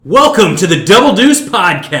Welcome to the Double Deuce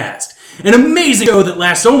Podcast, an amazing show that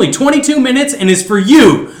lasts only 22 minutes and is for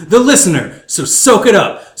you, the listener, so soak it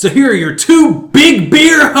up. So here are your two big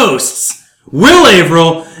beer hosts, Will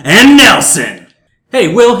Averill and Nelson.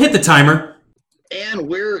 Hey, Will, hit the timer. And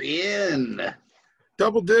we're in.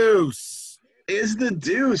 Double Deuce. Is the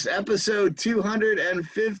Deuce, episode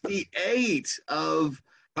 258 of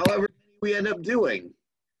however we end up doing.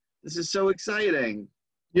 This is so exciting.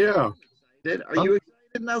 Yeah. Are you excited,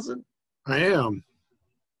 Nelson? I am.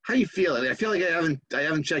 How you feeling? I feel like I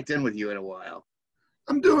haven't checked in with you in a while.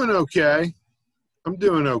 I'm doing okay.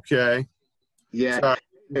 Yeah. I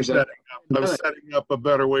was setting up a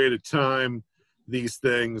better way to time these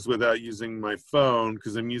things without using my phone,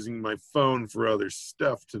 because I'm using my phone for other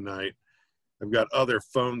stuff tonight. I've got other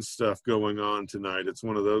phone stuff going on tonight. It's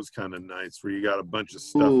one of those kind of nights where you got a bunch of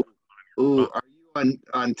stuff. Ooh, are you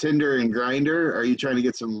on Tinder and Grindr? Are you trying to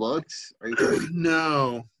get some looks?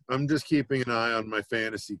 No, I'm just keeping an eye on my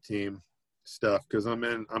fantasy team stuff, because I'm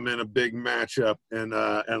in a big matchup, and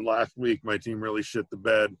last week my team really shit the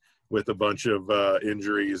bed with a bunch of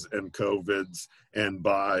injuries and COVIDs and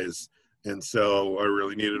buys, and so I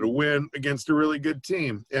really needed a win against a really good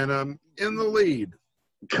team, and I'm in the lead.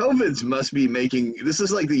 COVIDs must be making – this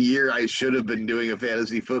is like the year I should have been doing a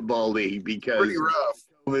fantasy football league, because pretty rough.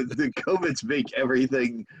 The COVIDs make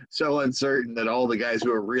everything so uncertain that all the guys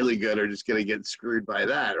who are really good are just going to get screwed by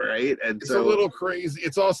that, right? And it's a little crazy.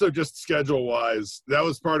 It's also just schedule-wise. That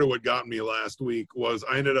was part of what got me last week, was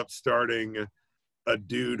I ended up starting a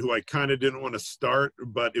dude who I kind of didn't want to start,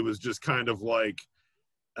 but it was just kind of like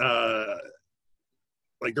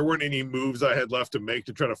there weren't any moves I had left to make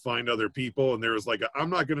to try to find other people. And there was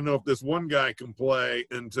I'm not going to know if this one guy can play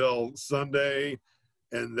until Sunday.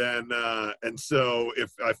 And then, and so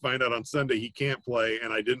if I find out on Sunday he can't play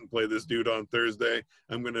and I didn't play this dude on Thursday,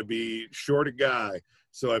 I'm going to be short a guy.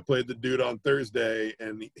 So I played the dude on Thursday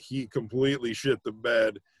and he completely shit the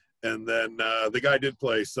bed. And then the guy did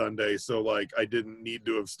play Sunday. So I didn't need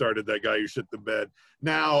to have started that guy who shit the bed.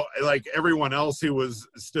 Now, everyone else who was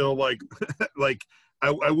still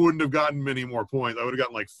I wouldn't have gotten many more points. I would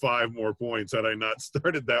have gotten 5 more points had I not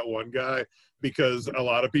started that one guy, because a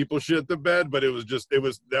lot of people shit the bed, but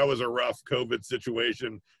that was a rough COVID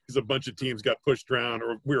situation, because a bunch of teams got pushed around,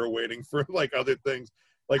 or we were waiting for other things.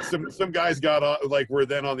 Some guys got were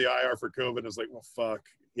then on the IR for COVID, and it's well, fuck.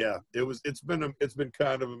 Yeah, it's been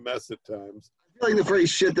kind of a mess at times. I feel like the phrase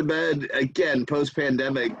shit the bed, again,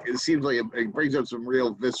 post-pandemic, it seems like it brings up some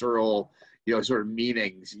real visceral sort of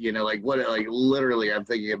meanings, literally I'm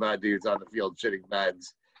thinking about dudes on the field shitting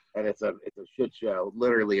beds, and it's a shit show,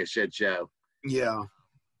 literally a shit show. Yeah.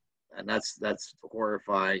 And that's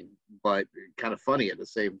horrifying, but kind of funny at the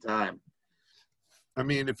same time. I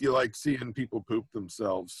mean, if you like seeing people poop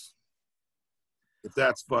themselves, if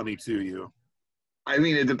that's funny to you. I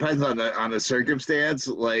mean, it depends on the circumstance.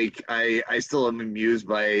 I still am amused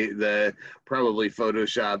by the probably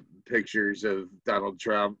Photoshop pictures of Donald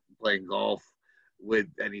Trump playing golf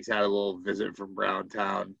and he's had a little visit from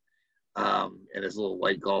Browntown in his little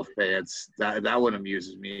white golf pants. That one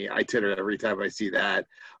amuses me. I titter every time I see that.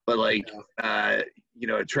 But a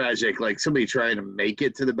tragic, somebody trying to make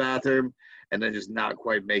it to the bathroom and then just not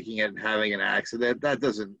quite making it and having an accident, that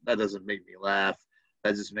doesn't make me laugh.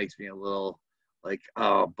 That just makes me a little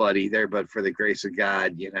oh, buddy, there, but for the grace of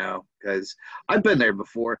God, because I've been there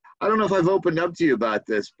before. I don't know if I've opened up to you about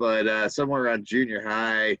this, but somewhere around junior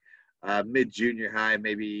high, mid-junior high,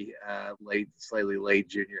 maybe slightly late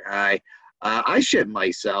junior high, I shit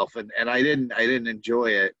myself, and I didn't enjoy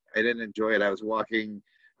it. I was walking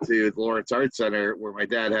to the Lawrence Arts Center where my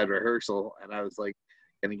dad had rehearsal, and I was going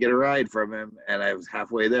to get a ride from him, and I was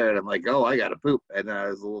halfway there, and I'm oh, I got to poop. And then I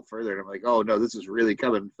was a little further, and I'm oh, no, this is really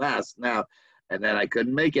coming fast now. And then I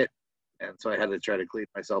couldn't make it, and so I had to try to clean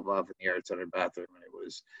myself off in the Art Center bathroom, and it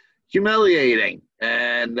was humiliating.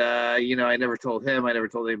 And, I never told him. I never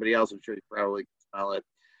told anybody else. I'm sure he probably can smell it.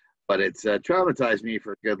 But it's traumatized me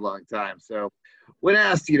for a good long time. So when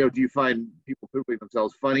asked, do you find people pooping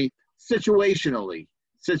themselves funny? Situationally.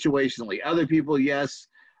 Other people, yes.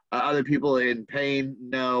 Other people in pain,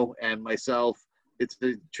 no. And myself, it's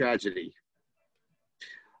a tragedy.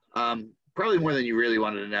 Probably more than you really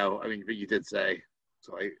wanted to know. I mean, but you did say,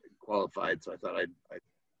 so I qualified. So I thought I'd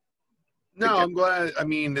No, I'm glad. I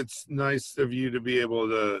mean, it's nice of you to be able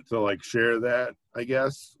to share that, I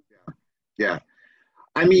guess. Yeah.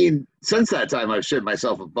 I mean, since that time, I've shit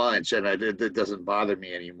myself a bunch, and it doesn't bother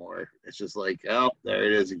me anymore. It's just oh, there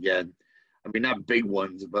it is again. I mean, not big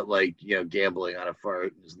ones, but gambling on a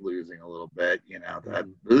fart and just losing a little bit, but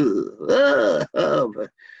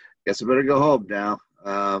guess I better go home now.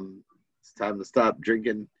 It's time to stop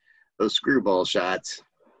drinking those screwball shots.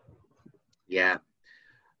 Yeah.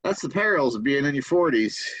 That's the perils of being in your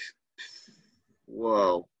 40s.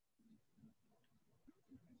 Whoa.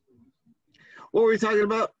 What were we talking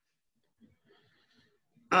about?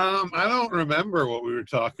 I don't remember what we were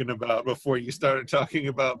talking about before you started talking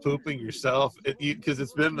about pooping yourself, because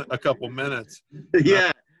it's been a couple minutes.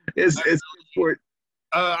 Yeah, it's sport.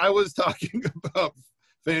 I was talking about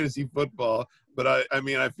fantasy football, but I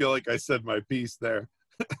mean, I feel like I said my piece there.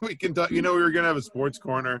 We can talk. We were gonna have a sports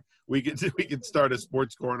corner. We could start a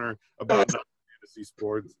sports corner about non-fantasy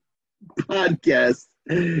sports Podcast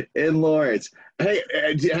in Lawrence. Hey,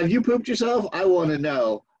 have you pooped yourself? I want to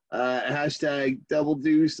know. Hashtag double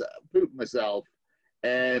deuce poop myself,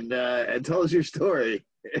 and tell us your story.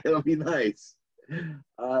 It'll be nice. And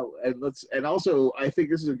also, I think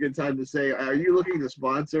this is a good time to say, are you looking to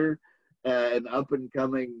sponsor an up and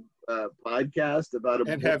coming podcast about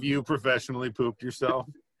and have you professionally pooped yourself?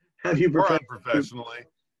 Have you professionally?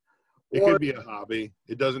 It could be a hobby.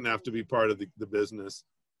 It doesn't have to be part of the business.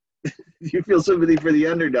 You feel sympathy for the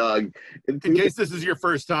underdog. In case this is your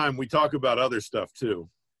first time, we talk about other stuff too.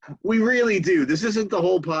 We really do. This isn't the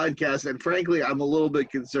whole podcast, and frankly, I'm a little bit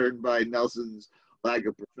concerned by Nelson's lack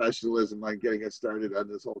of professionalism on getting us started on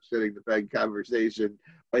this whole shitting the bed conversation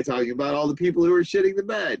by talking about all the people who are shitting the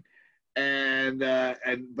bed. But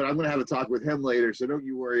I'm going to have a talk with him later, so don't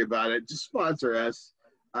you worry about it. Just sponsor us.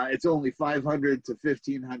 It's only $500 to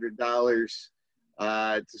 $1,500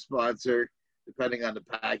 to sponsor, depending on the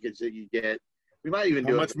package that you get. We might even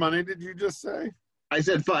do. How much money did you just say? I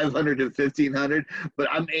said 500 to 1,500, but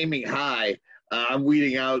I'm aiming high. I'm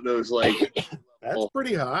weeding out those That's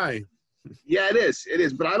pretty high. Yeah, it is. It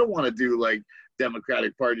is. But I don't want to do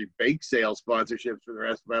Democratic Party bake sale sponsorships for the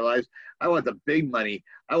rest of my life. I want the big money.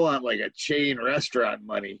 I want a chain restaurant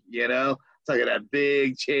money, It's like that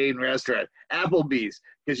big chain restaurant. Applebee's,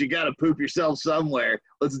 because you got to poop yourself somewhere.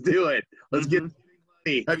 Let's do it. Let's get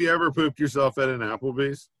money. Have you ever pooped yourself at an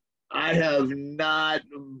Applebee's? I have not,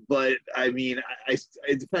 but I mean,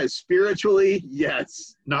 it depends. Spiritually,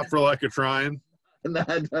 yes. Not for lack of trying?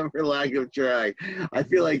 Not for lack of trying. I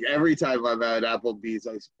feel like every time I'm at Applebee's,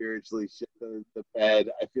 I spiritually shit the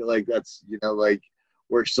bed. I feel like that's,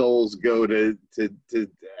 where souls go to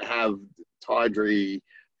have tawdry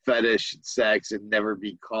fetish sex and never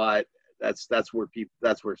be caught. That's where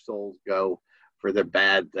souls go for their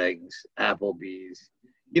bad things. Applebee's.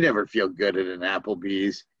 You never feel good at an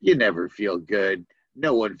Applebee's. You never feel good.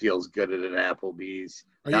 No one feels good at an Applebee's.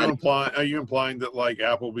 Are you implying that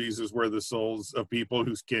Applebee's is where the souls of people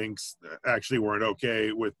whose kinks actually weren't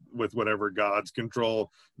okay with whatever gods control,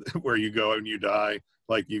 where you go and you die,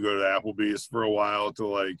 you go to Applebee's for a while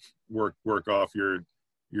to work off your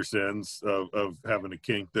sins of having a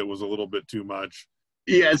kink that was a little bit too much?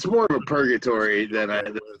 Yeah, it's more of a purgatory than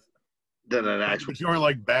an actual. But you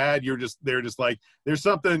aren't bad. They're just there's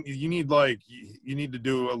something you need. You need to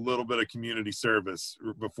do a little bit of community service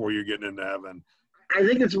before you're getting into heaven. I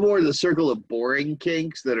think it's more the circle of boring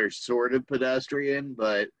kinks that are sort of pedestrian,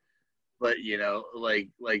 but like the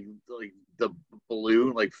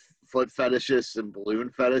balloon, foot fetishists and balloon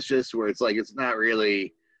fetishists, where it's not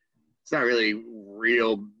really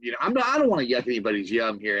real. I don't want to yuck anybody's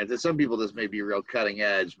yum here. And to some people, this may be real cutting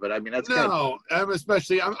edge, but I mean, that's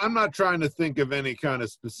I'm not trying to think of any kind of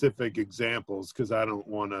specific examples because I don't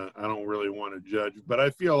really want to judge, but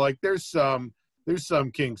I feel like there's some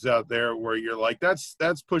kinks out there where you're that's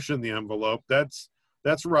pushing the envelope. That's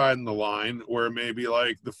riding the line, where maybe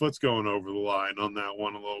the foot's going over the line on that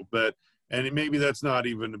one a little bit. And maybe that's not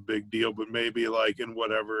even a big deal, but maybe in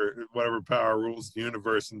whatever power rules the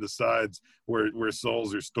universe and decides where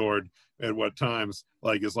souls are stored at what times,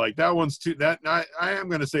 it's that one's too, that I am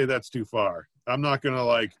going to say that's too far. I'm not going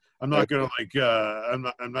to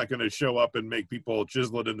show up and make people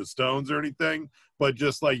chisel it into stones or anything, but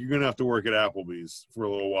just you're going to have to work at Applebee's for a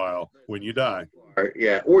little while when you die.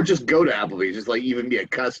 Yeah. Or just go to Applebee's, just even be a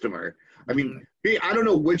customer. I mean, I don't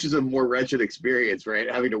know which is a more wretched experience, right?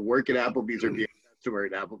 Having to work at Applebee's or be a customer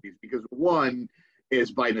at Applebee's, because one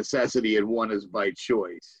is by necessity and one is by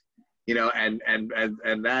choice, and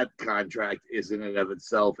that contract is in and of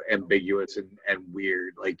itself ambiguous and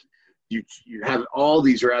weird. You have all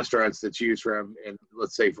these restaurants to choose from, and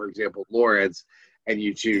let's say, for example, Lawrence, and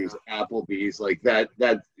you choose Applebee's, that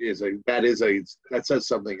says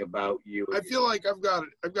something about you. I feel like I've got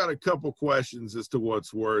a couple questions as to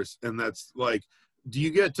what's worse, and that's do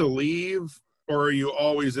you get to leave, or are you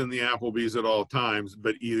always in the Applebee's at all times?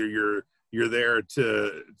 But either you're there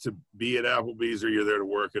to be at Applebee's or you're there to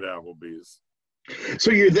work at Applebee's.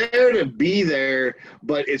 So you're there to be there,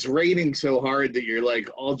 but it's raining so hard that you're like,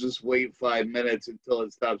 I'll just wait 5 minutes until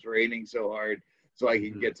it stops raining so hard so I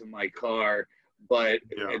can get to my car. But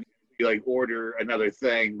Yeah. and you like order another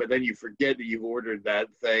thing, but then you forget that you've ordered that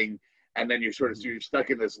thing, and then you're sort of you're stuck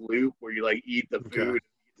in this loop where you like eat the Okay. food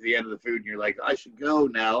to the end of the food, and you're like, I should go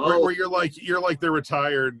now. Where you're like the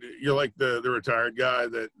retired, you're like the retired guy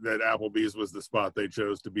that Applebee's was the spot they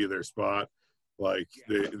chose to be their spot. Like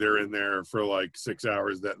they're in there for like 6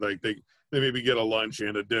 hours, that like they maybe get a lunch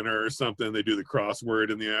and a dinner or something. They do the crossword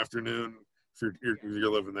in the afternoon. If you're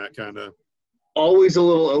living that kind of. Always a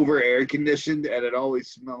little over air conditioned, and it always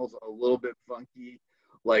smells a little bit funky,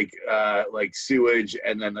 like sewage,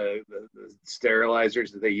 and then the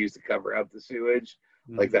sterilizers that they use to cover up the sewage,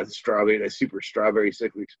 like that super strawberry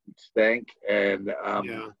sickly stank. And I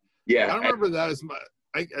remember that as my.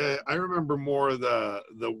 I remember more the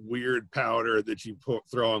weird powder that you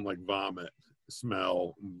throw on like vomit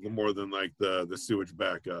smell more than like the sewage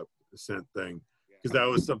backup scent thing, because that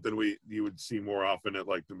was something you would see more often at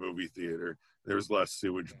like the movie theater. There was less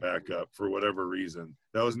sewage backup for whatever reason.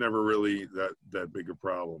 That was never really that big a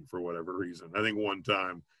problem for whatever reason. I think one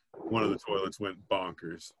time one of the toilets went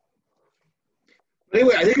bonkers.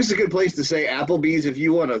 Anyway, I think it's a good place to say Applebee's, if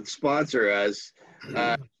you want to sponsor us,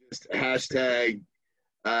 just hashtag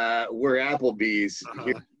we're Applebee's,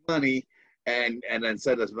 here's money, and then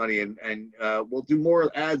send us money, and we'll do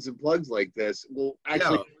more ads and plugs like this. We'll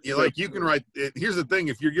actually, you can write. Here's the thing: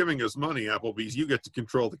 if you're giving us money, Applebee's, you get to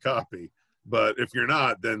control the copy. But if you're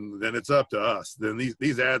not, then it's up to us. Then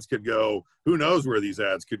these ads could go. Who knows where these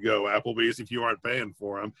ads could go? Applebee's, if you aren't paying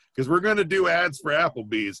for them, because we're going to do ads for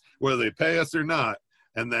Applebee's whether they pay us or not,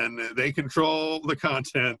 and then they control the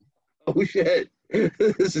content. Oh shit!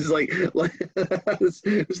 This is like this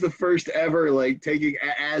is the first ever like taking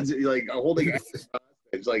ads, like holding ads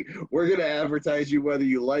hostage. Like, we're gonna advertise you whether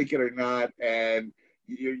you like it or not, and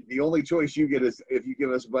the only choice you get is if you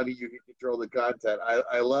give us money, you can control the content.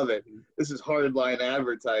 I love it. This is hardline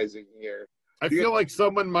advertising here. I feel like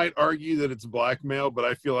someone might argue that it's blackmail, but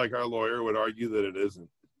I feel like our lawyer would argue that it isn't.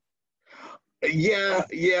 Yeah.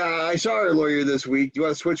 I saw our lawyer this week. Do you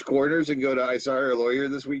want to switch corners and go to I saw our lawyer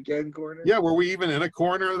this weekend corner? Yeah, were we even in a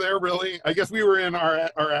corner there, really? I guess we were in our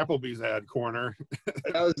Applebee's ad corner.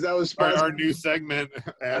 That was our new segment,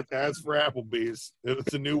 ads for Applebee's.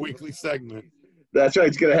 It's a new weekly segment. That's right.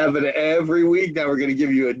 It's going to happen every week now. We're going to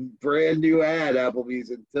give you a brand new ad, Applebee's,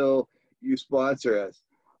 until you sponsor us.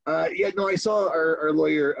 I saw our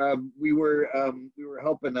lawyer. We were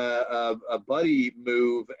helping a buddy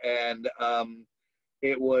move, and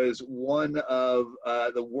it was one of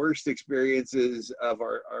the worst experiences of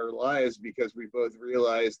our lives, because we both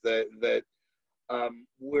realized that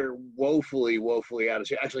we're woefully out of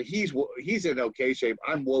shape. Actually, he's in okay shape.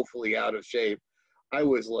 I'm woefully out of shape. I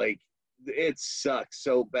was like, it sucks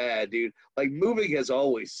so bad, dude. Like, moving has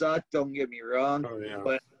always sucked, don't get me wrong. Oh, yeah.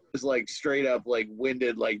 But I was like straight up like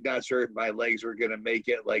winded, like not sure if my legs were gonna make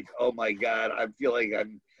it. Like, oh my god, I feel like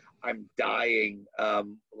I'm dying.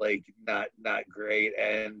 Like not great.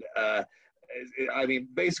 And I mean,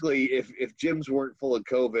 basically, if gyms weren't full of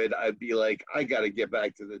COVID, I'd be like, I gotta get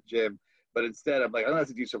back to the gym. But instead, I'm like, I'm gonna have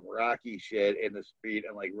to do some Rocky shit in the street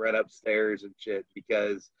and like run upstairs and shit,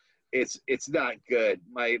 because it's not good.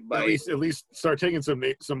 At least start taking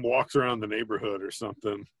some walks around the neighborhood or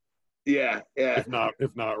something. Yeah. If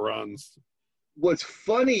not runs. What's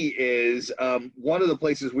funny is one of the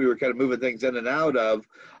places we were kind of moving things in and out of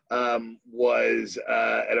was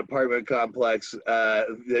an apartment complex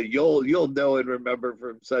that you'll know and remember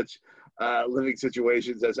from such living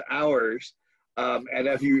situations as ours. And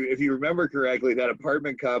if you remember correctly, that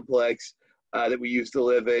apartment complex that we used to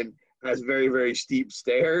live in has very, very steep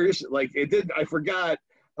stairs. Like, I forgot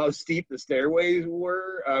how steep the stairways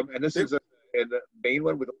were. And this is in the main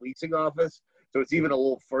one with a leasing office. So it's even a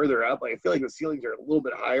little further up. Like, I feel like the ceilings are a little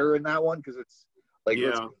bit higher in that one, because it's like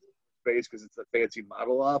space, because it's a fancy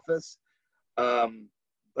model office.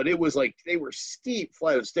 But it was like they were steep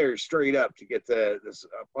flight of stairs straight up to get to this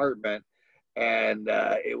apartment. And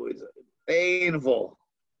it was painful.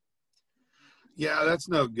 Yeah, that's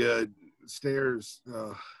no good. Stairs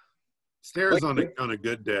like, on a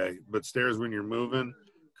good day, but stairs when you're moving,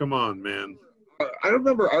 come on, man. I don't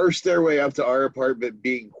remember our stairway up to our apartment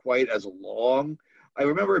being quite as long. I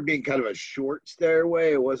remember it being kind of a short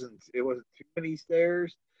stairway. It wasn't too many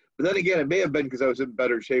stairs. But then again, it may have been because I was in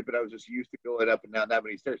better shape and I was just used to going up and down that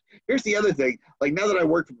many stairs. Here's the other thing. Like, now that I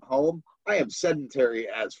work from home, I am sedentary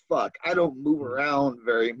as fuck. I don't move around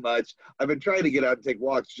very much. I've been trying to get out and take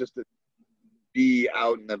walks just to be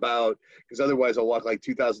out and about, because otherwise I'll walk like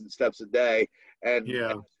 2,000 steps a day, and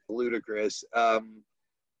ludicrous.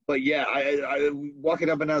 But yeah, I walking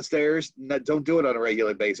up and down stairs, don't do it on a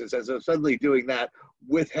regular basis. And so suddenly doing that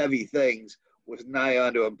with heavy things was nigh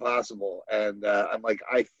onto impossible. And I'm like,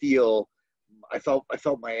 I felt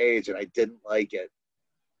my age, and I didn't like it.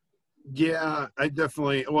 Yeah, I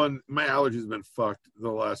definitely. Well, my allergies been fucked the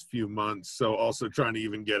last few months, so also trying to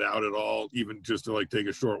even get out at all, even just to like take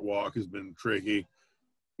a short walk, has been tricky.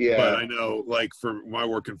 Yeah. But I know, like, for my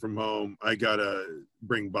working from home, I gotta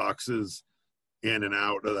bring boxes in and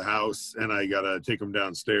out of the house, and I gotta take them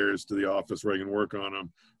downstairs to the office where I can work on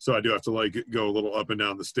them. So I do have to like go a little up and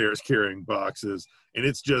down the stairs carrying boxes, and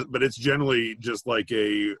it's generally just like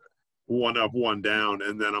a one up, one down,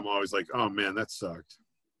 and then I'm always like, oh man, that sucked.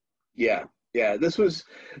 Yeah. This was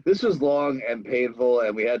long and painful,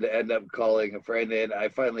 and we had to end up calling a friend in. I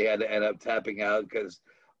finally had to end up tapping out because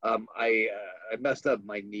I messed up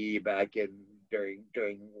my knee back in during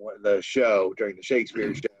the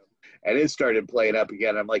Shakespeare show, and it started playing up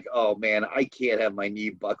again. I'm like, oh man, I can't have my knee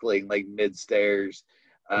buckling like mid stairs.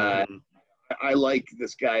 I like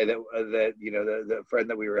this guy that the friend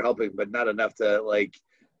that we were helping, but not enough to like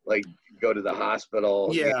go to the hospital.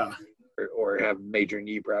 Yeah. Or have major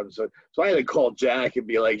knee problems. So I had to call Jack and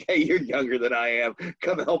be like, hey, you're younger than I am.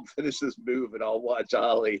 Come help finish this move, and I'll watch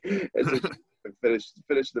Ollie and so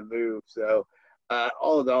finish the move. So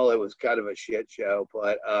all in all, it was kind of a shit show,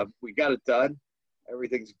 but we got it done.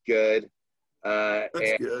 Everything's good.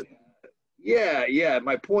 That's good. Yeah.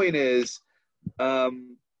 My point is,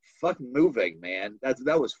 fuck moving, man.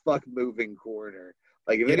 That was fuck moving corner.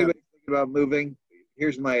 Like if anybody's thinking about moving,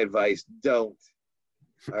 here's my advice: don't.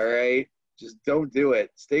 All right, just don't do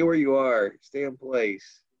it. Stay where you are. Stay in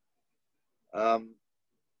place. Yeah,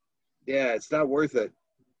 it's not worth it.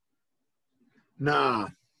 Nah,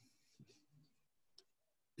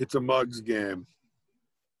 it's a mugs game.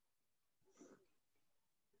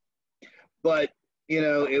 But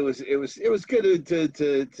it was good to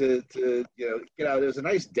get out. It was a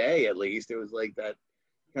nice day, at least. It was like that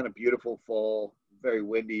kind of beautiful fall, very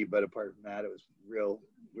windy, but apart from that, it was real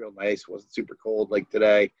nice. It wasn't super cold like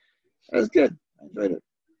today. It was good. I enjoyed it.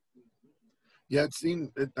 Yeah, it seemed.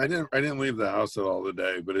 I didn't leave the house at all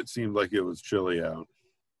today, but it seemed like it was chilly out.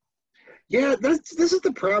 Yeah, this is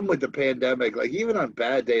the problem with the pandemic. Like even on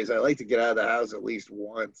bad days, I like to get out of the house at least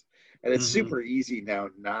once, and it's super easy now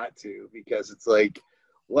not to, because it's like,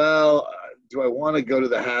 well, do I want to go to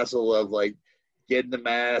the hassle of like getting the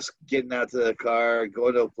mask, getting out to the car,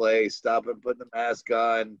 going to a place, stopping, putting the mask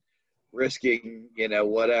on, risking,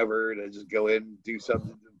 whatever, to just go in, do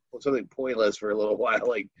something pointless for a little while,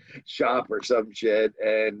 like shop or some shit,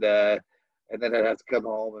 and then I'd have to come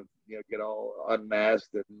home and get all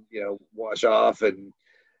unmasked and wash off, and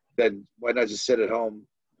then why not just sit at home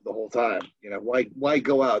the whole time? Why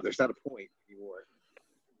go out? There's not a point anymore.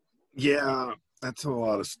 Yeah, that's a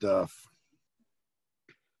lot of stuff.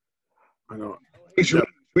 I don't. Should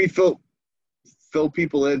we fill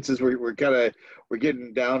people in, since we're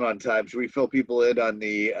getting down on time? Should we fill people in on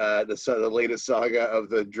the latest saga of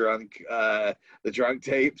the drunk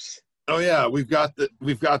tapes? Oh yeah, we've got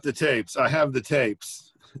the tapes. I have the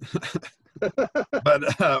tapes.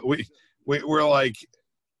 But we're like,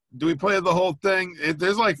 do we play the whole thing?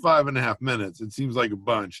 There's like 5.5 minutes. It seems like a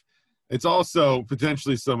bunch. It's also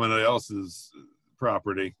potentially somebody else's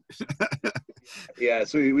property. Yeah,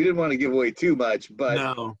 so we didn't want to give away too much, but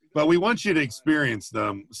no, but we want you to experience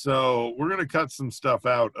them. So we're gonna cut some stuff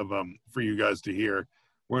out of them for you guys to hear.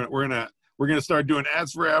 We're gonna start doing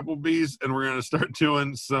ads for Applebee's, and we're gonna start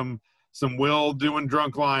doing some Will doing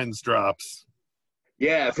drunk lines drops.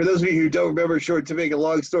 Yeah, for those of you who don't remember, to make a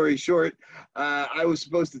long story short, I was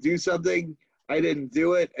supposed to do something. I didn't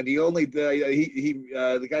do it, and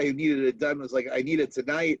the guy who needed it done was like, I need it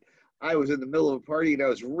tonight. I was in the middle of a party and I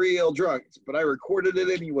was real drunk, but I recorded it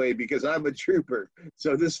anyway because I'm a trooper.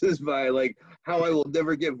 So this is my how I will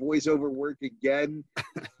never get voiceover work again.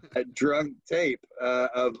 A drunk tape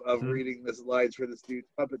of reading this lines for this dude's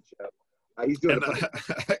puppet show. He's doing.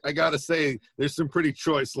 I gotta say, there's some pretty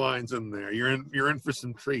choice lines in there. You're in for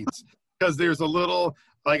some treats, because there's a little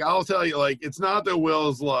I'll tell you, it's not that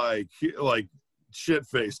Will's like shit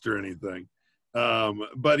faced or anything,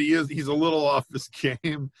 but he's a little off his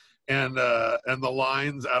game. And the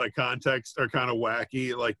lines out of context are kind of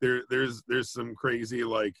wacky. There's some crazy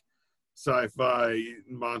sci-fi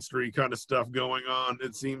monstery kind of stuff going on.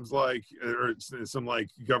 It seems like, or some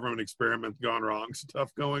government experiment gone wrong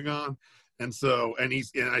stuff going on. And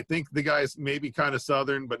I think the guy's maybe kind of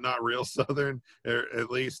Southern, but not real Southern. Or at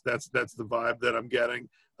least that's the vibe that I'm getting.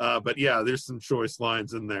 But yeah, there's some choice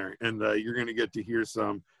lines in there, and you're gonna get to hear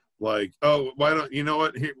some Like, oh, why don't you know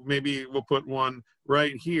what? Here, maybe we'll put one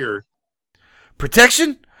right here.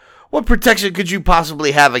 Protection? What protection could you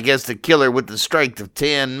possibly have against a killer with the strength of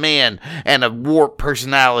 10 men and a warped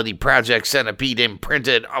personality Project Centipede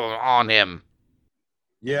imprinted on him?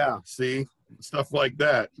 Yeah, see? Stuff like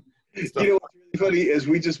that. You know what's really funny is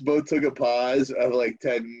we just both took a pause of like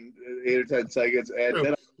 8 or 10 seconds. And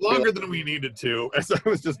then longer than we needed to. As I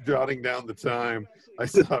was just jotting down the time, I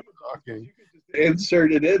stopped talking.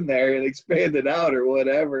 Insert it in there and expand it out or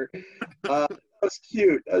whatever. That was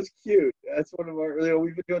cute. That's one of our,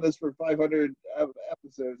 we've been doing this for 500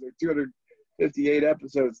 episodes or 258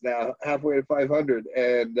 episodes now, halfway to 500.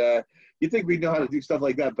 And you think we know how to do stuff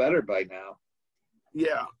like that better by now.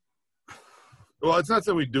 Yeah. Well, it's not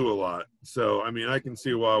that we do a lot. So, I mean, I can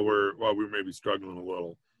see why we're maybe struggling a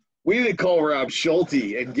little. We need to call Rob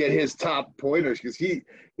Schulte and get his top pointers because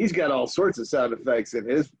he's got all sorts of sound effects in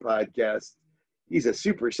his podcast. He's a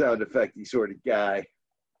super sound effecty sort of guy.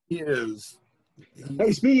 He is.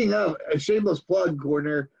 Hey, speaking of a shameless plug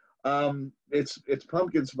corner, it's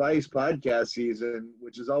Pumpkin Spice podcast season,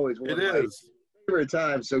 which is always one of my favorite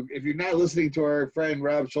times. So if you're not listening to our friend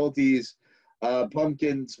Rob Schulte's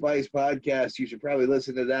Pumpkin Spice podcast, you should probably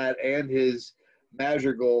listen to that and his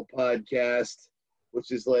Madrigal podcast,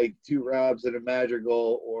 which is like two Robs and a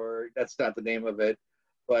Madrigal, or that's not the name of it,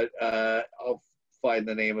 but I'll find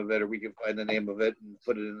the name of it, or we can find the name of it and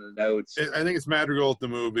put it in the notes. I think it's Madrigal at the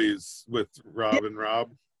Movies with Rob and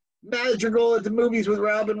Rob. Madrigal at the Movies with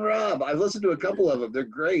Rob and Rob. I've listened to a couple of them. They're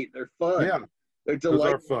great. They're fun. Yeah, they're delightful.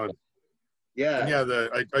 Those are fun. Yeah. Yeah.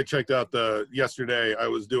 I checked out yesterday. I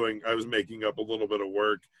was making up a little bit of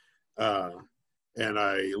work, and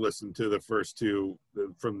I listened to the first two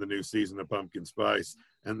from the new season of Pumpkin Spice,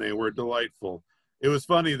 and they were delightful. It was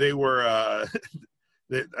funny. They were.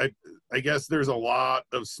 I guess there's a lot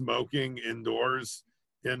of smoking indoors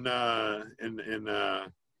in like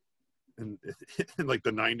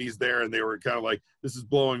the 90s there, and they were kind of like, this is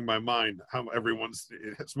blowing my mind how everyone's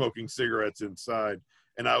smoking cigarettes inside.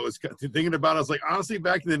 And I was thinking about it, I was like, honestly,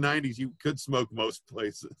 back in the 90s, you could smoke most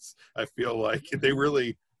places. I feel like they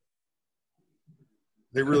really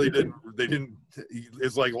didn't.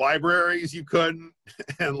 It's like libraries you couldn't,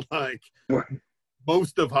 and like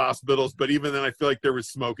most of hospitals, but even then I feel like there was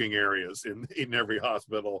smoking areas in every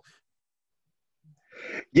hospital.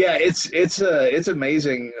 Yeah, it's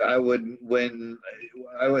amazing. When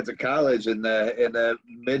I went to college in the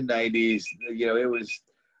mid 90s, it was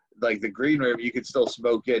like the green room you could still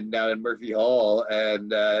smoke in down in Murphy Hall,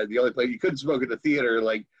 and the only place you couldn't smoke in the theater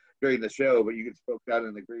like during the show, but you could smoke down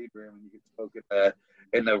in the green room, and you could smoke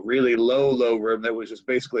in the really low room that was just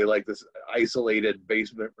basically like this isolated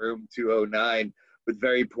basement room 209 with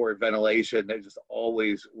very poor ventilation. That just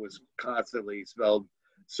always was constantly smelled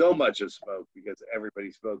so much of smoke because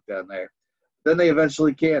everybody smoked down there. Then they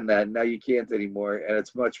eventually canned that, and now you can't anymore, and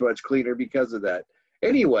it's much cleaner because of that.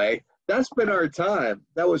 Anyway, that's been our time.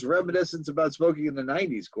 That was reminiscence about smoking in the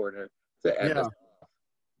 90s corner. Yeah.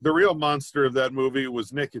 The real monster of that movie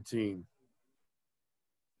was nicotine.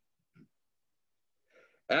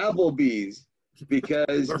 Applebee's,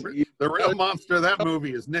 because the real monster of that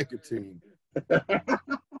movie is nicotine.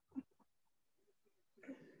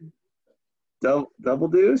 Double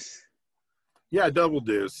Deuce? Yeah, Double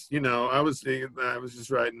Deuce. I was just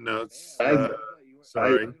writing notes.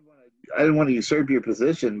 Sorry. I didn't want to usurp your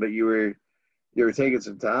position, but you were taking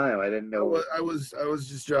some time. I didn't know. I was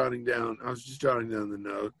just jotting down. I was just jotting down the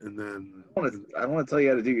note, and then I don't want to tell you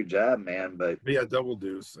how to do your job, man. But yeah, Double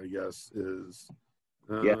Deuce, I guess, is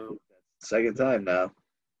second time now.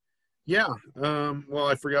 Yeah. Well,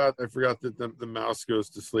 I forgot that the mouse goes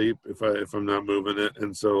to sleep if I'm not moving it,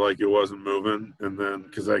 and so like it wasn't moving, and then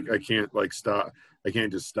because I can't like stop. I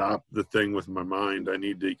can't just stop the thing with my mind. I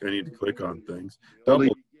need to click on things. Double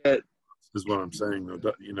is what I'm saying,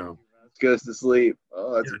 though. Goes to sleep.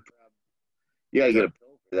 Oh, that's a problem. You gotta get a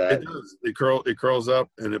pill for that. It does. It curls up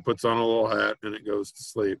and it puts on a little hat and it goes to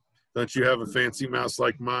sleep. Don't you have a fancy mouse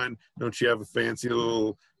like mine? Don't you have a fancy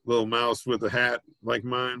little mouse with a hat like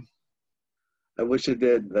mine? I wish I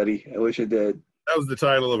did, buddy. I wish I did. That was the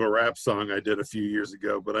title of a rap song I did a few years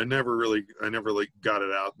ago, but I never really got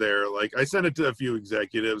it out there. Like I sent it to a few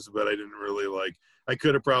executives, but I didn't really like. I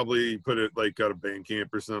could have probably put it like got a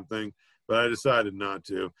Bandcamp or something, but I decided not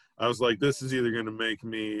to. I was like, this is either going to make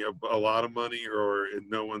me a lot of money or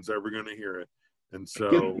no one's ever going to hear it. And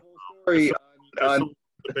so, if someone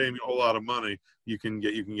pay me a whole lot of money, you can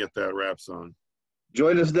get that rap song.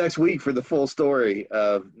 Join us next week for the full story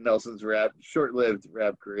of Nelson's short-lived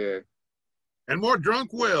rap career. And more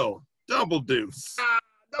Drunk Will. Double Deuce.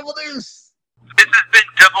 Double Deuce. This has been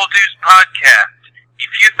Double Deuce Podcast. If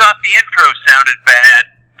you thought the intro sounded bad,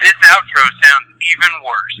 this outro sounds even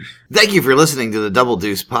worse. Thank you for listening to the Double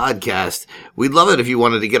Deuce Podcast. We'd love it if you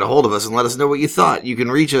wanted to get a hold of us and let us know what you thought. You can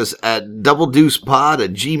reach us at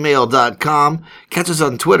doubledeucepod@gmail.com. Catch us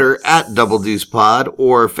on Twitter at doubledeucepod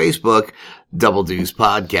or Facebook, Double Deuce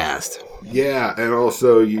Podcast. Yeah, and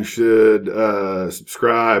also you should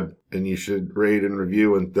subscribe and you should rate and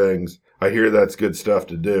review and things. I hear that's good stuff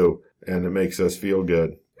to do, and it makes us feel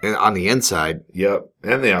good. And on the inside. Yep,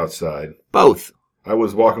 and the outside. Both. I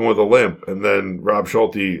was walking with a limp, and then Rob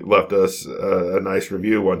Schulte left us a nice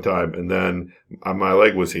review one time, and then my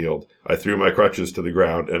leg was healed. I threw my crutches to the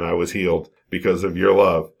ground, and I was healed because of your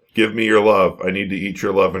love. Give me your love. I need to eat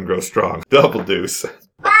your love and grow strong. Double Deuce.